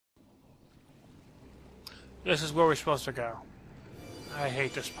This is where we're supposed to go. I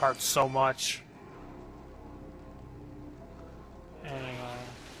hate this part so much. Anyway.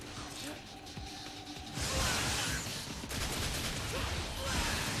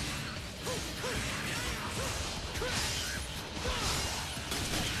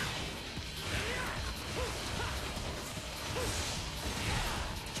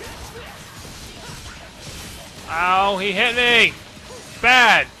 Ow, he hit me!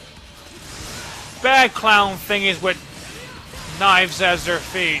 Bad! Bad clown thingies with knives as their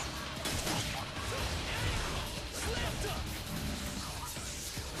feet.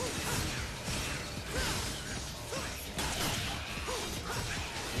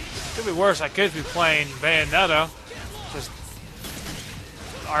 Could be worse, I could be playing Bayonetta. Just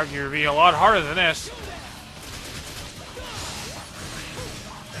argue would be a lot harder than this.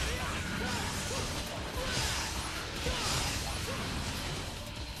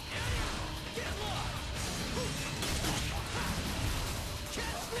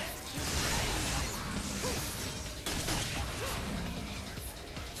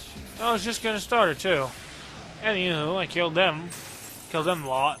 I was just gonna start it too. Anywho, I killed them. Killed them a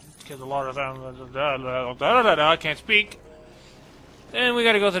lot. Killed a lot of them. I can't speak. Then we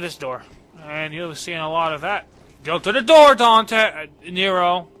gotta go to this door. And you'll be seeing a lot of that. Go to the door, Dante!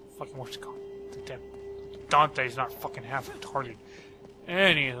 Nero. Fucking what's it called? Dante's not fucking half retarded.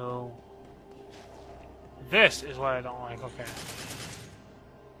 Anywho. This is what I don't like, okay.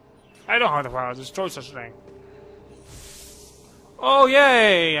 I don't have the power to destroy such a thing. Oh,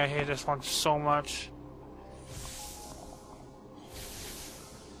 yay! I hate this one so much.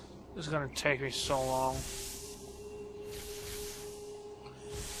 This is gonna take me so long.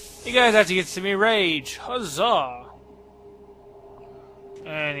 You guys have to get to me rage. Huzzah!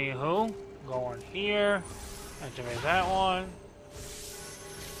 Anywho, go in here. Activate that one.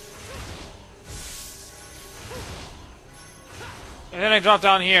 And then I drop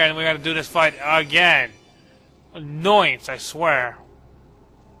down here and we gotta do this fight again. Annoyance, I swear.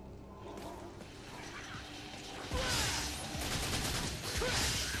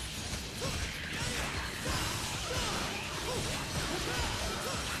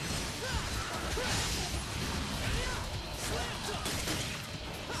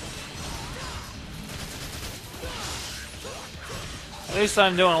 At least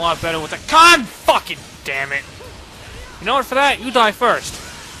I'm doing a lot better with the con fucking damn it. You know what, for that, you die first.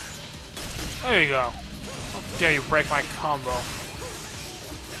 There you go. How dare you break my combo.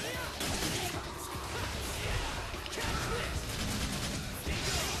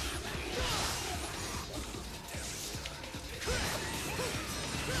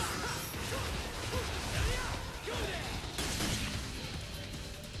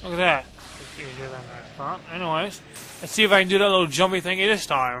 Look at that. Anyways, let's see if I can do that little jumpy thingy this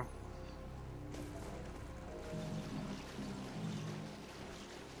time.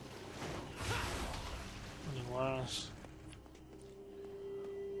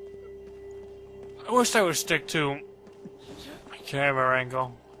 I wish I would stick to my camera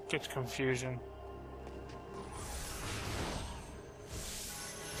angle. Gets confusion.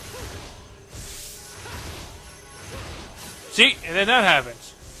 See? And then that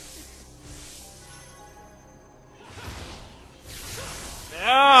happens.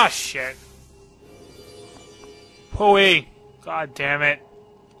 Ah, shit. Pooey. God damn it.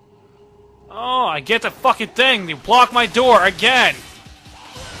 Oh, I get the fucking thing. You block my door again.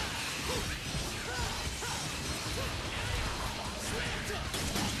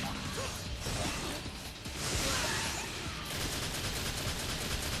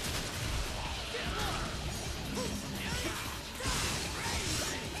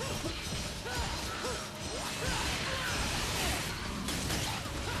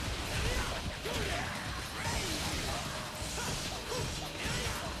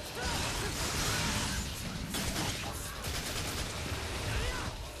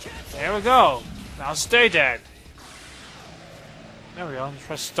 There we go. Now stay dead. There we go.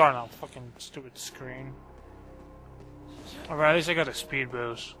 Press start now. Fucking stupid screen. Alright, at least I got a speed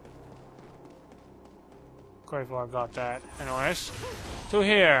boost. Grateful I got that. Anyways, to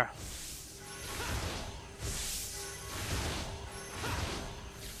here.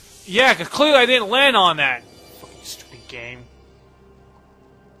 Yeah, because clearly I didn't land on that. Fucking stupid game.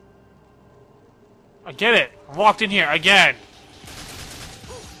 I get it. I walked in here again.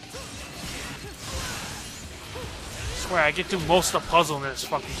 I swear, I get through most of the puzzle in this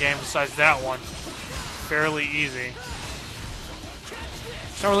fucking game besides that one. Fairly easy.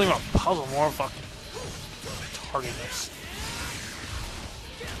 It's not really even a puzzle, more fucking retardedness.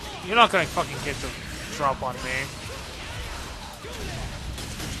 You're not gonna fucking get the drop on me.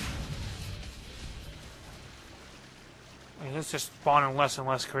 It's just spawning less and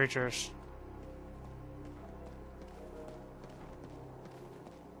less creatures.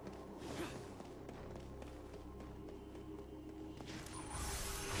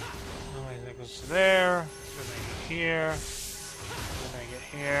 That goes to there. Then I get here. Then I get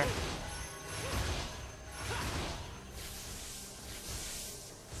here.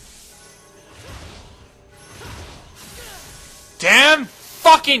 Damn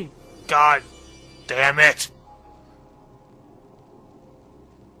fucking God damn it!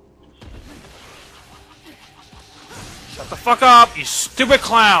 Shut the fuck up, you stupid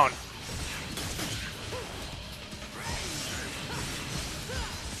clown!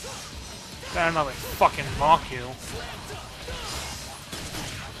 Better not fucking mock you.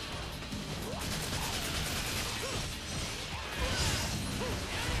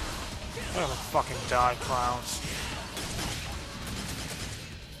 They're gonna fucking die, clowns.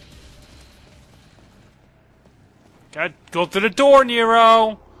 Gotta go through the door,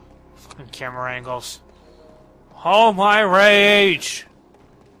 Nero! Fucking camera angles. Oh my rage!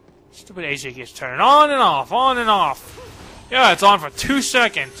 Stupid AC keeps turning on and off, on and off. Yeah, it's on for 2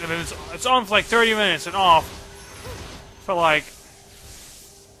 seconds, and then it's on for like 30 minutes and off for like...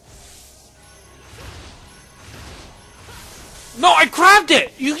 No, I grabbed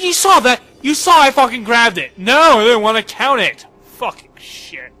it! You saw that! You saw I fucking grabbed it! No, I didn't want to count it! Fucking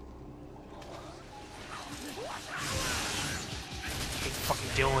shit. I hate fucking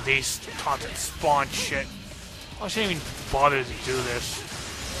dealing with these constant spawn shit. I shouldn't even bother to do this.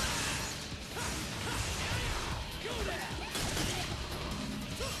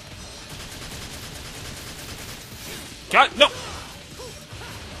 God, no!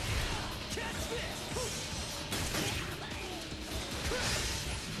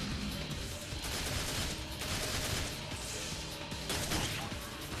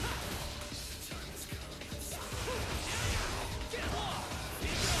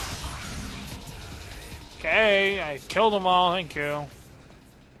 Okay, I killed them all, thank you.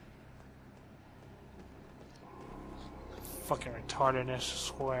 Fucking retardedness, I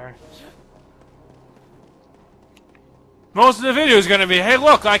swear. Most of the video is gonna be, hey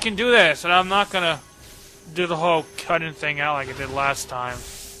look, I can do this, and I'm not gonna do the whole cutting thing out like I did last time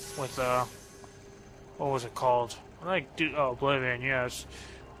with, what was it called? Oblivion, yes.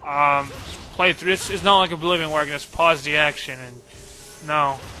 Playthrough, this is not like Oblivion where I can just pause the action and,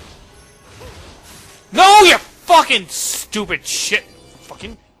 no. No, you fucking stupid shit!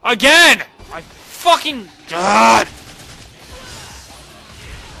 Fucking, again! I fucking, God!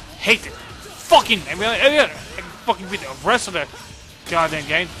 Hate it. Fucking, I can fucking beat the rest of the goddamn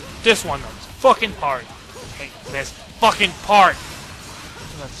game. This one, though, this fucking part. I hate this fucking part.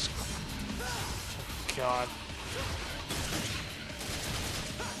 Let's, God.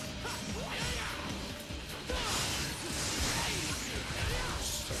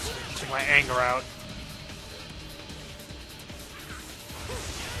 Take my anger out.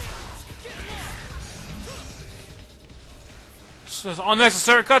 This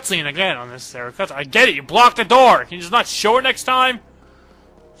unnecessary cutscene again. Unnecessary cutscene. I get it. You blocked the door. Can you just not show it next time?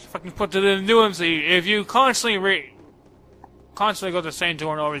 If I can put it in the new MC, if you constantly go to the same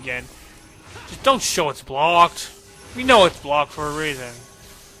door and over again, just don't show it's blocked. We know it's blocked for a reason.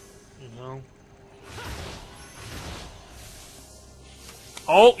 You know.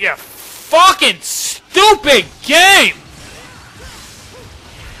 Oh yeah, fucking stupid game.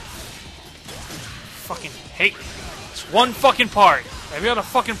 Fucking hate. One fucking part. Every other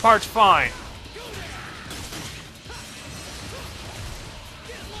fucking part's fine.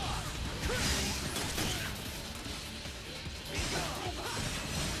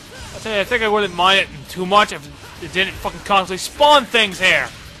 I tell you, I think I wouldn't mind it too much if it didn't fucking constantly spawn things here.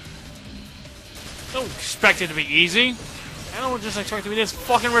 I don't expect it to be easy. I don't just expect it to be this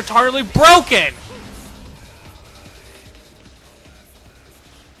fucking retardedly broken.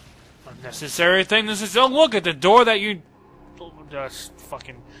 Unnecessary thing. This is, don't look at the door that you just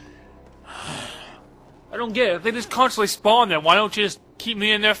fucking. I don't get it. If they just constantly spawn there, why don't you just keep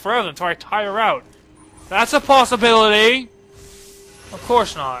me in there forever until I tire out? That's a possibility. Of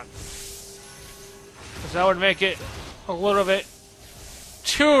course not. Because that would make it a little bit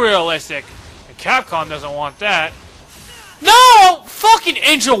too realistic. And Capcom doesn't want that. No! Fucking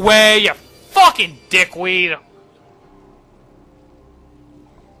inch away, you fucking dickweed!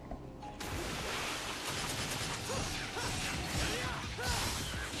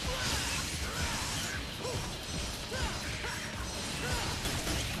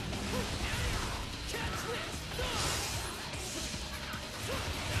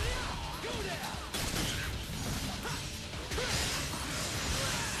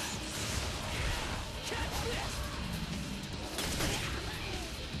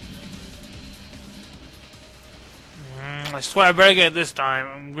 I swear I better get it this time.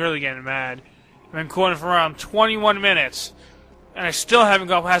 I'm really getting mad. I've been recording for around 21 minutes. And I still haven't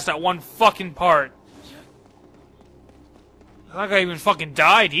got past that one fucking part. It's not like I even fucking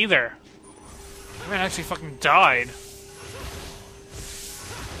died either. I haven't actually fucking died.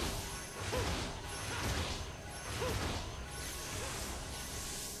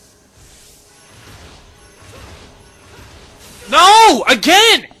 No!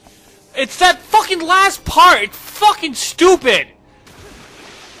 Again! It's that fucking last part! It's fucking stupid!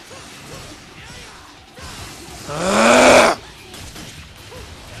 Ugh.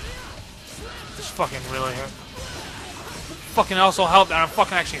 This fucking really hurt. Fucking also helped that I'm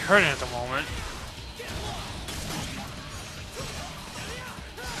fucking actually hurting at the moment.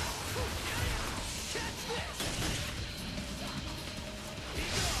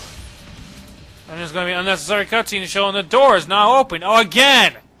 And there's gonna be an unnecessary cutscene showing the door is now open. Oh,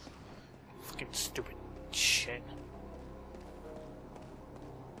 again! Fucking stupid shit.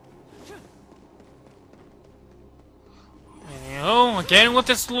 Anywho, again with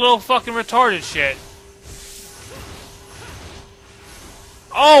this little fucking retarded shit.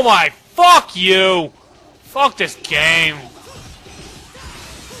 Oh my, fuck you! Fuck this game.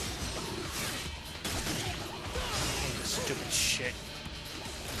 Stupid shit.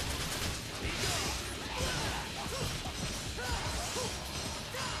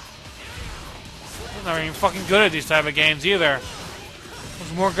 I'm not even fucking good at these type of games either.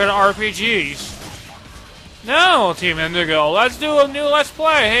 I'm more good at RPGs. No, Team Indigo, let's do a new Let's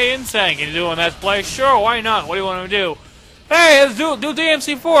Play. Hey, Insane, can you do a Let's Play? Sure, why not? What do you want to do? Hey, let's do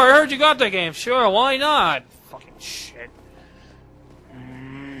DMC4. I heard you got that game. Sure, why not? Fucking shit.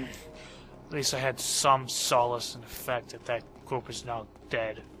 At least I had some solace in the fact that that group is now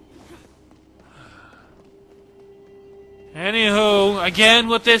dead. Anywho, again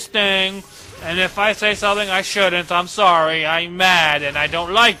with this thing, and if I say something I shouldn't, I'm sorry. I'm mad, and I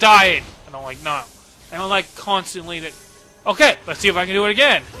don't like dying. I don't like no. I don't like constantly that. Okay, let's see if I can do it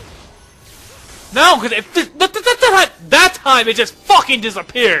again. No, because that time it just fucking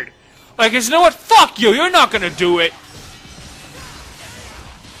disappeared. Like, you know what? Fuck you. You're not gonna do it.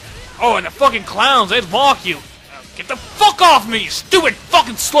 Oh, and the fucking clowns, they mock you. Get the fuck off me, you stupid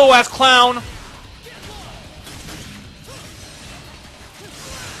fucking slow ass clown.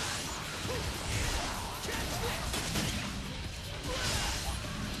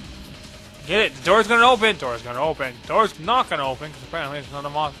 Get it? The door's gonna open. Door's gonna open. Door's not gonna open because apparently it's not a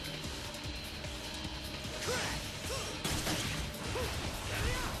monster.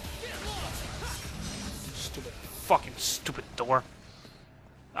 Stupid, fucking stupid door.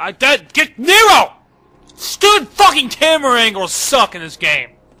 Get Nero! Stupid fucking camera angles suck in this game.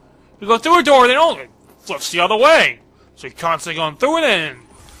 You go through a door, then it flips the other way, so you're constantly going through it and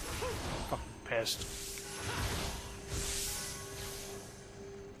fucking pissed.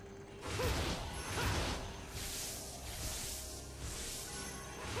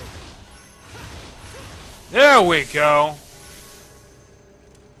 There we go.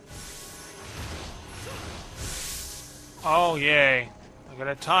 Oh, yay. I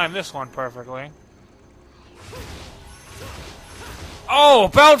gotta time this one perfectly. Oh,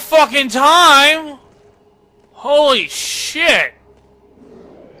 about fucking time! Holy shit!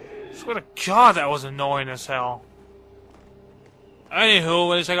 Swear to God, that was annoying as hell.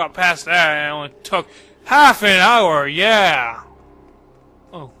 Anywho, at least I got past that, and it only took half an hour, yeah!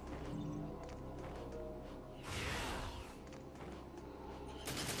 Oh.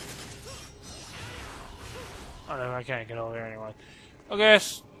 Oh, no, I can't get over there anyway. Okay,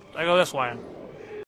 I go this way.